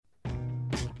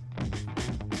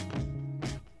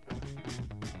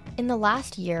In the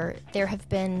last year, there have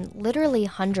been literally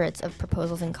hundreds of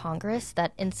proposals in Congress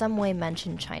that in some way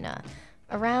mention China,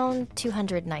 around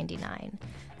 299.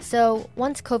 So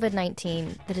once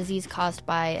COVID-19, the disease caused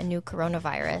by a new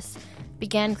coronavirus,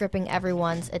 began gripping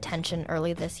everyone's attention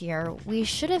early this year, we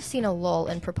should have seen a lull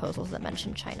in proposals that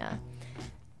mention China.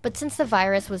 But since the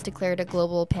virus was declared a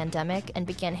global pandemic and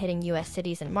began hitting U.S.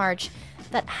 cities in March,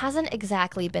 that hasn't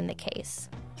exactly been the case.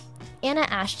 Anna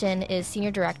Ashton is Senior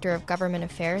Director of Government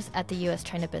Affairs at the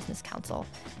U.S.-China Business Council.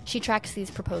 She tracks these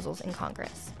proposals in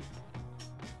Congress.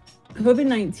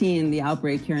 COVID-19, the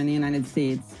outbreak here in the United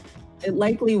States, it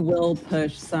likely will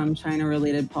push some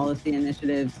China-related policy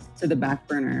initiatives to the back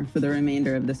burner for the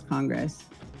remainder of this Congress.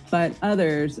 But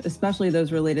others, especially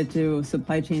those related to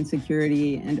supply chain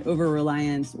security and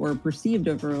over-reliance or perceived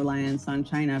over-reliance on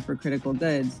China for critical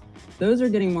goods, those are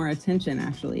getting more attention,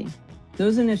 actually.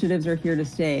 Those initiatives are here to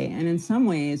stay, and in some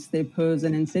ways, they pose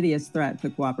an insidious threat to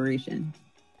cooperation.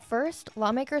 First,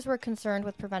 lawmakers were concerned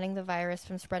with preventing the virus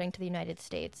from spreading to the United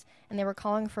States, and they were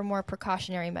calling for more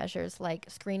precautionary measures like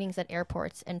screenings at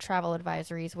airports and travel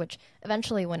advisories, which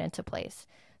eventually went into place.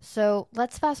 So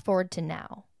let's fast forward to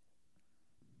now.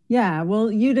 Yeah, well,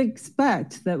 you'd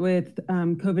expect that with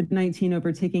COVID-19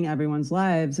 overtaking everyone's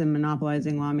lives and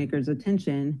monopolizing lawmakers'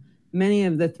 attention, many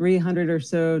of the 300 or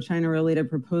so China-related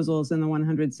proposals in the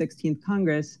 116th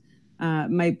Congress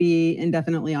might be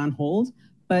indefinitely on hold.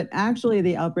 But actually,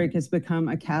 the outbreak has become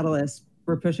a catalyst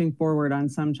for pushing forward on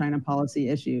some China policy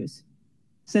issues.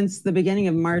 Since the beginning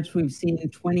of March, we've seen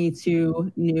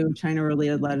 22 new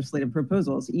China-related legislative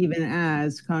proposals, even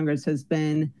as Congress has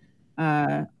been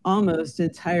almost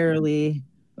entirely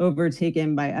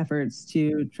overtaken by efforts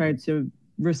to try to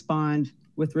respond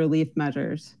with relief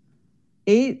measures.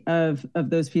 8 of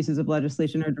those pieces of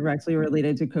legislation are directly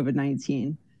related to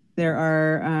COVID-19. There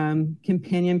are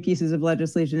companion pieces of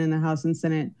legislation in the House and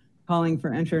Senate calling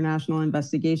for international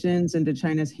investigations into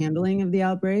China's handling of the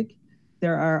outbreak.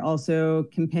 There are also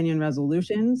companion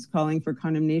resolutions calling for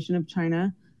condemnation of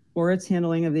China for its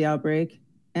handling of the outbreak.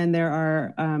 And there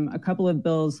are a couple of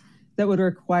bills that would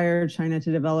require China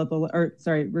to develop,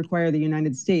 require the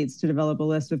United States to develop a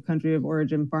list of country of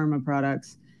origin pharma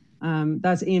products.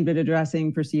 That's aimed at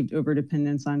addressing perceived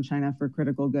overdependence on China for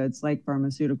critical goods like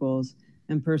pharmaceuticals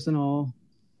and personal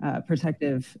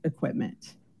protective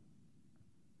equipment.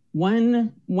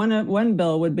 One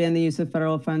bill would ban the use of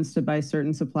federal funds to buy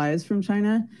certain supplies from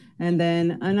China, and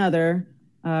then another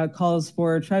calls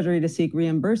for Treasury to seek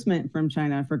reimbursement from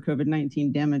China for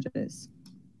COVID-19 damages.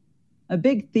 A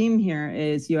big theme here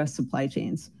is U.S. supply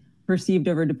chains, perceived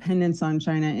overdependence on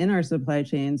China in our supply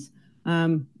chains,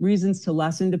 reasons to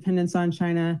lessen dependence on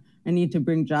China, a need to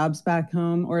bring jobs back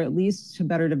home, or at least to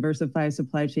better diversify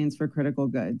supply chains for critical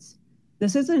goods.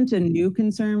 This isn't a new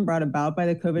concern brought about by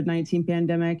the COVID-19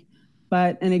 pandemic,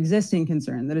 but an existing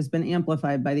concern that has been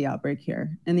amplified by the outbreak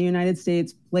here. In the United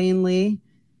States, plainly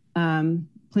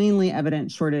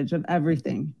evident shortage of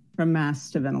everything from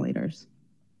masks to ventilators.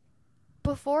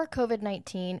 Before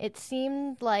COVID-19, it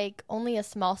seemed like only a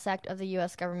small sect of the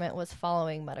U.S. government was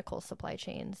following medical supply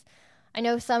chains. I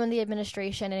know some in the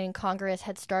administration and in Congress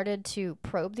had started to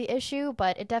probe the issue,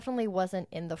 but it definitely wasn't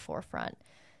in the forefront.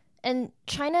 And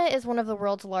China is one of the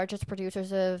world's largest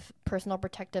producers of personal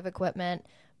protective equipment,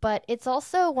 but it's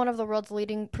also one of the world's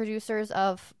leading producers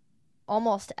of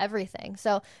almost everything.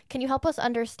 So can you help us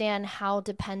understand how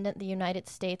dependent the United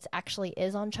States actually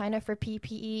is on China for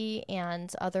PPE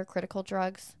and other critical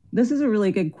drugs? This is a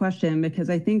really good question because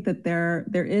I think that there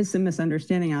is some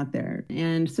misunderstanding out there.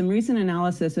 And some recent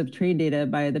analysis of trade data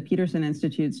by the Peterson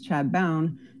Institute's Chad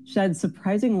Bown shed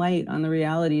surprising light on the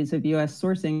realities of U.S.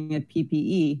 sourcing of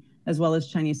PPE, as well as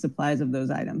Chinese supplies of those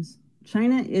items.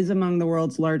 China is among the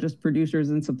world's largest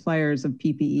producers and suppliers of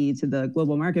PPE to the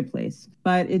global marketplace,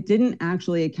 but it didn't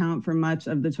actually account for much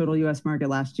of the total U.S. market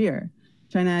last year.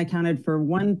 China accounted for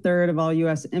 1/3 of all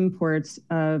U.S. imports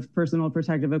of personal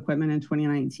protective equipment in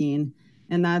 2019,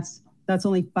 and that's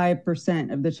only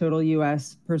 5% of the total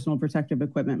U.S. personal protective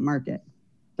equipment market.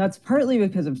 That's partly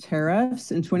because of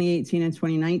tariffs. In 2018 and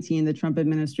 2019, the Trump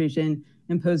administration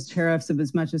imposed tariffs of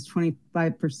as much as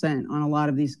 25% on a lot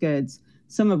of these goods,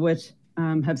 some of which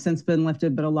have since been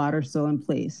lifted, but a lot are still in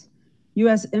place.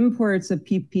 U.S. imports of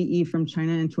PPE from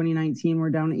China in 2019 were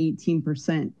down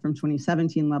 18% from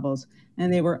 2017 levels,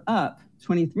 and they were up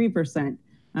 23%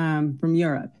 from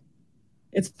Europe.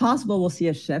 It's possible we'll see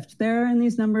a shift there in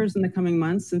these numbers in the coming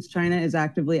months, since China is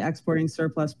actively exporting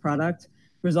surplus product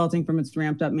resulting from its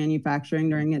ramped up manufacturing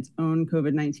during its own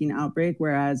COVID-19 outbreak,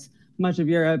 whereas much of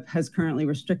Europe has currently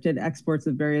restricted exports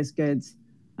of various goods,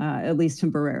 at least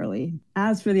temporarily.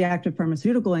 As for the active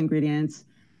pharmaceutical ingredients,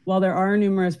 While there are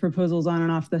numerous proposals on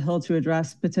and off the Hill to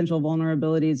address potential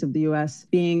vulnerabilities of the US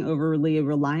being overly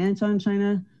reliant on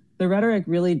China, the rhetoric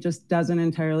really just doesn't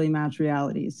entirely match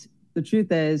realities. The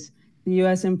truth is, the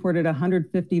US imported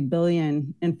 150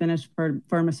 billion in finished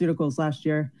pharmaceuticals last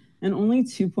year, and only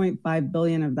 2.5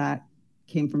 billion of that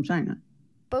came from China.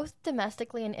 Both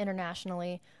domestically and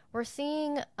internationally, we're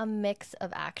seeing a mix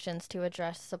of actions to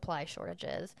address supply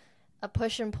shortages, a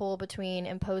push and pull between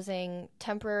imposing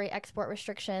temporary export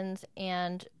restrictions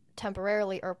and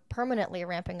temporarily or permanently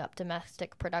ramping up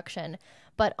domestic production.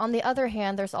 But on the other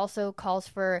hand, there's also calls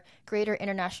for greater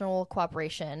international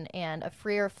cooperation and a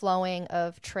freer flowing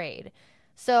of trade.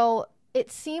 So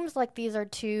it seems like these are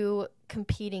two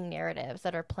competing narratives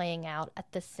that are playing out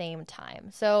at the same time.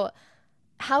 So,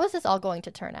 how is this all going to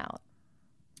turn out?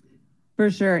 For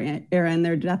sure, Erin,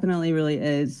 there definitely really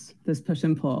is this push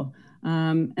and pull.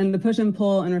 And the push and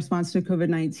pull in response to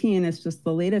COVID-19 is just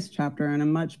the latest chapter in a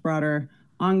much broader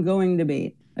ongoing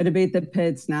debate, a debate that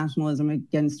pits nationalism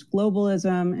against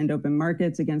globalism and open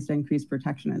markets against increased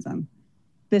protectionism.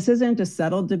 This isn't a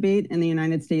settled debate in the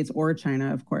United States or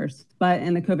China, of course, but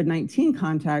in the COVID-19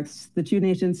 context, the two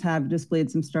nations have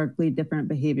displayed some starkly different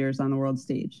behaviors on the world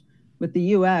stage, with the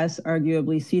US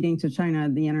arguably ceding to China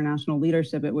the international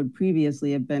leadership it would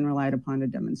previously have been relied upon to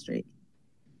demonstrate.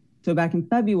 So back in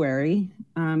February,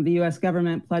 the US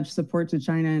government pledged support to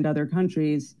China and other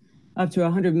countries, up to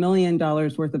 $100 million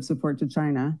worth of support to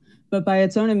China. But by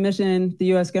its own admission,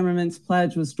 the US government's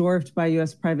pledge was dwarfed by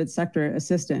US private sector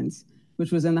assistance,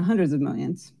 which was in the hundreds of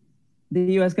millions.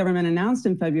 The US government announced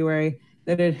in February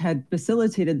that it had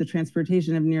facilitated the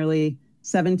transportation of nearly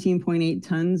 17.8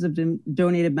 tons of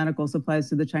donated medical supplies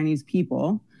to the Chinese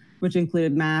people, which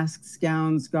included masks,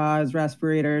 gowns, gauze,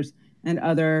 respirators, and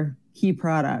other key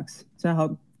products to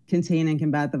help contain and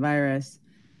combat the virus.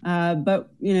 But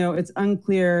it's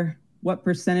unclear what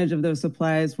percentage of those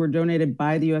supplies were donated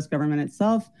by the US government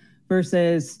itself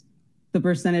versus the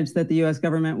percentage that the US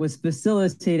government was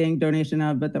facilitating donation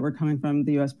of, but that were coming from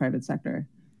the US private sector.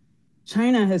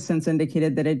 China has since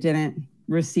indicated that it didn't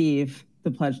receive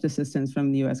the pledged assistance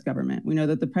from the US government. We know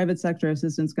that the private sector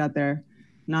assistance got there,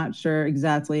 not sure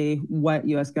exactly what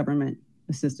US government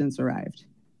assistance arrived.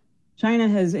 China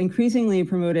has increasingly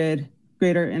promoted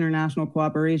greater international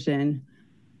cooperation,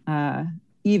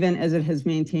 even as it has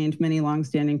maintained many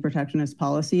longstanding protectionist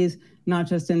policies, not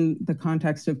just in the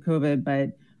context of COVID,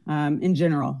 but in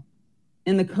general.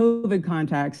 In the COVID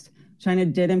context, China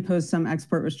did impose some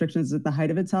export restrictions at the height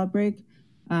of its outbreak,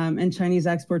 and Chinese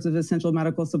exports of essential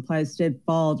medical supplies did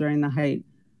fall during the height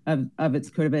of its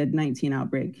COVID-19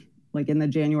 outbreak, like in the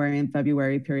January and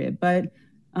February period. But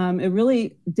it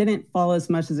really didn't fall as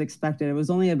much as expected. It was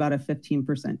only about a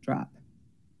 15% drop.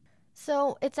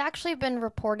 So it's actually been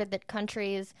reported that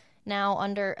countries now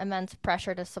under immense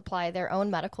pressure to supply their own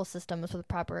medical systems with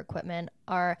proper equipment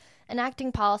are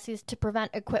enacting policies to prevent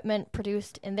equipment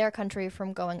produced in their country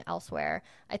from going elsewhere.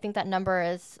 I think that number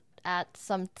is at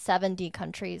some 70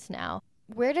 countries now.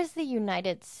 Where does the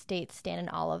United States stand in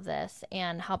all of this,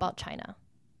 and how about China?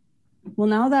 Well,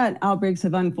 now that outbreaks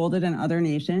have unfolded in other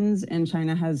nations and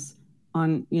China has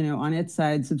on its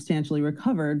side substantially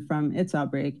recovered from its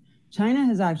outbreak, China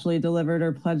has actually delivered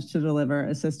or pledged to deliver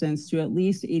assistance to at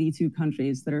least 82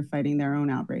 countries that are fighting their own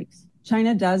outbreaks.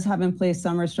 China does have in place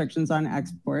some restrictions on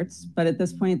exports, but at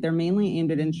this point, they're mainly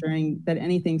aimed at ensuring that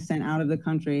anything sent out of the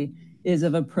country is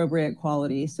of appropriate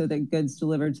quality so that goods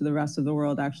delivered to the rest of the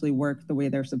world actually work the way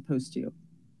they're supposed to.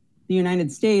 The United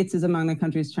States is among the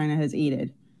countries China has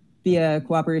aided via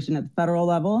cooperation at the federal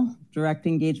level, direct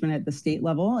engagement at the state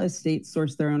level as states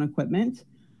source their own equipment,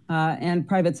 and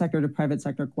private sector to private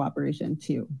sector cooperation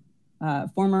too.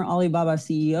 Former Alibaba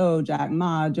CEO Jack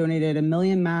Ma donated 1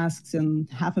 million masks and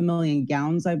 500,000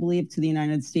 gowns, I believe, to the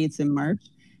United States in March.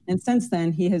 And since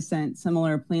then, he has sent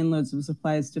similar plane loads of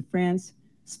supplies to France,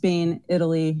 Spain,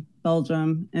 Italy,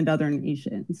 Belgium, and other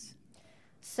nations.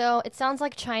 So it sounds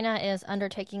like China is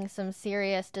undertaking some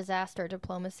serious disaster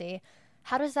diplomacy.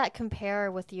 How does that compare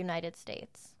with the United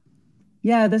States?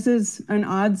 Yeah, this is an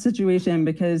odd situation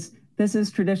because this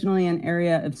is traditionally an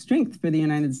area of strength for the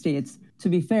United States. To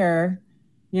be fair,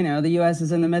 the US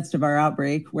is in the midst of our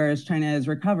outbreak, whereas China is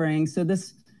recovering. So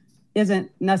this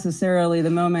isn't necessarily the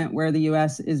moment where the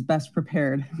US is best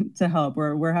prepared to help.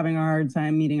 We're having a hard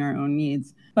time meeting our own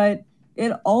needs. But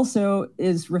it also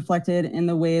is reflected in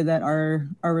the way that our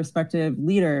respective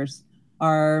leaders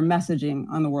are messaging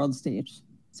on the world stage.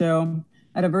 So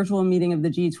at a virtual meeting of the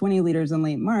G20 leaders in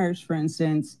late March, for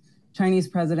instance, Chinese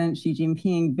President Xi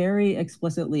Jinping very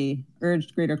explicitly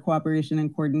urged greater cooperation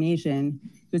and coordination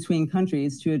between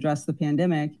countries to address the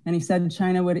pandemic. And he said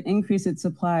China would increase its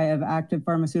supply of active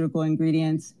pharmaceutical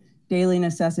ingredients, daily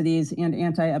necessities, and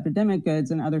anti-epidemic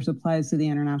goods and other supplies to the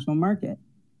international market.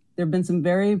 There have been some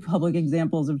very public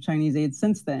examples of Chinese aid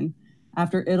since then.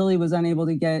 After Italy was unable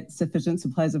to get sufficient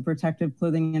supplies of protective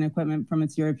clothing and equipment from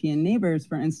its European neighbors,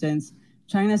 for instance,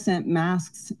 China sent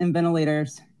masks and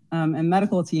ventilators and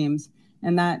medical teams,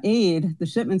 and that aid, the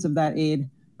shipments of that aid,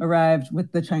 arrived with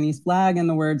the Chinese flag and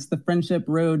the words, "The friendship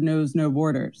road knows no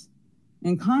borders."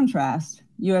 In contrast,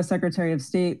 US Secretary of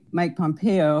State Mike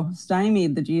Pompeo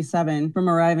stymied the G7 from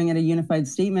arriving at a unified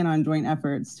statement on joint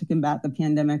efforts to combat the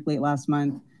pandemic late last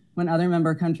month, when other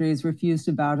member countries refused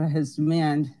to bow to his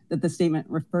demand that the statement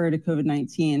refer to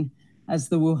COVID-19 as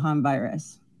the Wuhan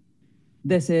virus.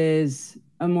 This is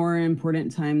a more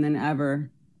important time than ever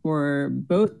for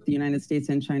both the United States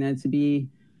and China to be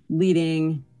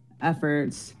leading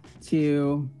efforts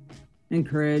to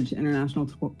encourage international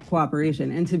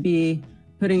cooperation and to be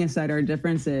putting aside our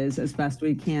differences as best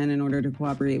we can in order to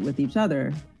cooperate with each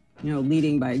other,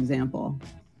 leading by example.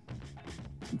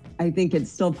 I think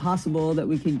it's still possible that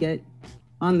we could get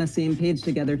on the same page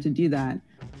together to do that.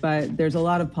 But there's a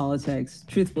lot of politics,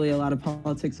 truthfully, a lot of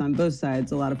politics on both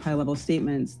sides, a lot of high-level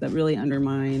statements that really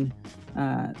undermine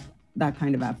that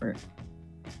kind of effort.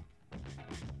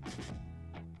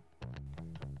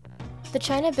 The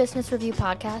China Business Review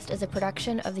podcast is a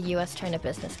production of the U.S.-China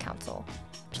Business Council.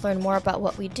 To learn more about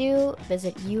what we do,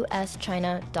 visit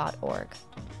uschina.org.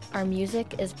 Our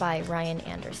music is by Ryan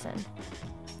Anderson.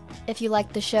 If you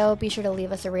liked the show, be sure to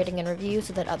leave us a rating and review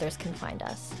so that others can find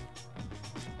us.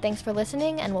 Thanks for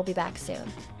listening, and we'll be back soon.